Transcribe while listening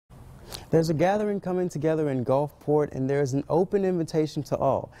There's a gathering coming together in Gulfport, and there's an open invitation to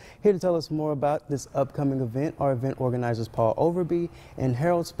all. Here to tell us more about this upcoming event are event organizers Paul Overby and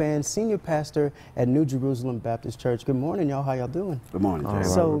Harold Spann, senior pastor at New Jerusalem Baptist Church. Good morning, y'all. How y'all doing? Good morning, Jay.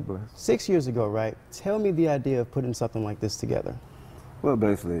 So, 6 years ago, right? Tell me the idea of putting something like this together. Well,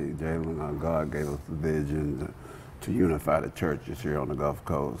 basically, Jalen, God gave us the vision to unify the churches here on the Gulf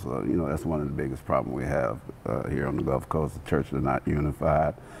Coast. You know, that's one of the biggest problems we have here on the Gulf Coast. The churches are not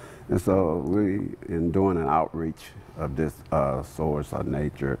unified. And so we, in doing an outreach of this source of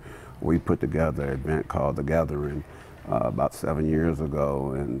nature, we put together an event called The Gathering about 7 years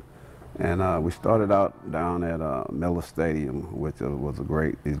ago. And we started out down at Miller Stadium, which was a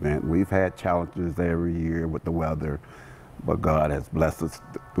great event. We've had challenges every year with the weather, but God has blessed us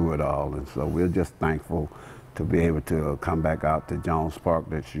through it all. And so we're just thankful to be able to come back out to Jones Park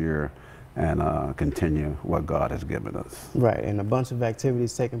this year and continue what God has given us. Right, and a bunch of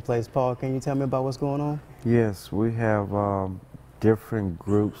activities taking place. Paul, can you tell me about what's going on? Yes, we have different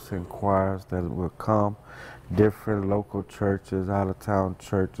groups and choirs that will come, different local churches, out-of-town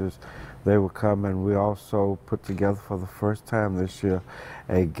churches. They will come, and we also put together for the first time this year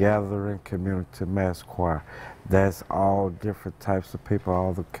a gathering community mass choir. That's all different types of people,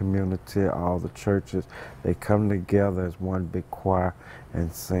 all the community, all the churches. They come together as one big choir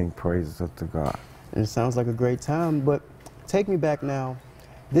and sing praises unto God. And it sounds like a great time, but take me back now.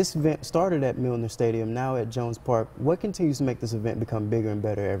 This event started at Milner Stadium, now at Jones Park. What continues to make this event become bigger and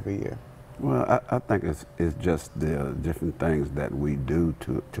better every year? Well, I think it's just the different things that we do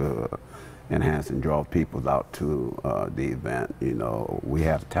to enhance and draw people out to the event. You know, we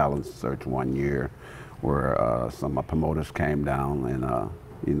had a talent search one year where some promoters came down and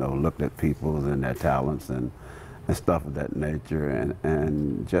you know, looked at people and their talents and stuff of that nature,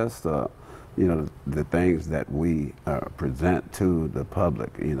 and just you know, the things that we present to the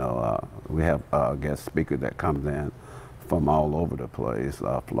public. You know, we have a guest speaker that comes in from all over the place,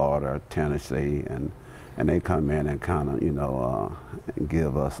 Florida, Tennessee, and they come in and kind of, you know,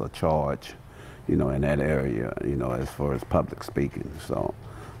 give us a charge, you know, in that area, you know, as far as public speaking. So,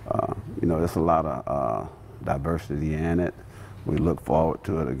 you know, there's a lot of diversity in it. We look forward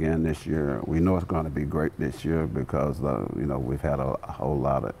to it again this year. We know it's going to be great this year because, you know, we've had a whole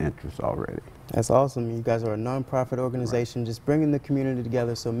lot of interest already. That's awesome. You guys are a nonprofit organization, right, just bringing the community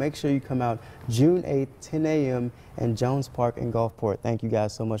together. So make sure you come out June 8th, 10 a.m. in Jones Park in Gulfport. Thank you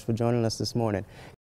guys so much for joining us this morning.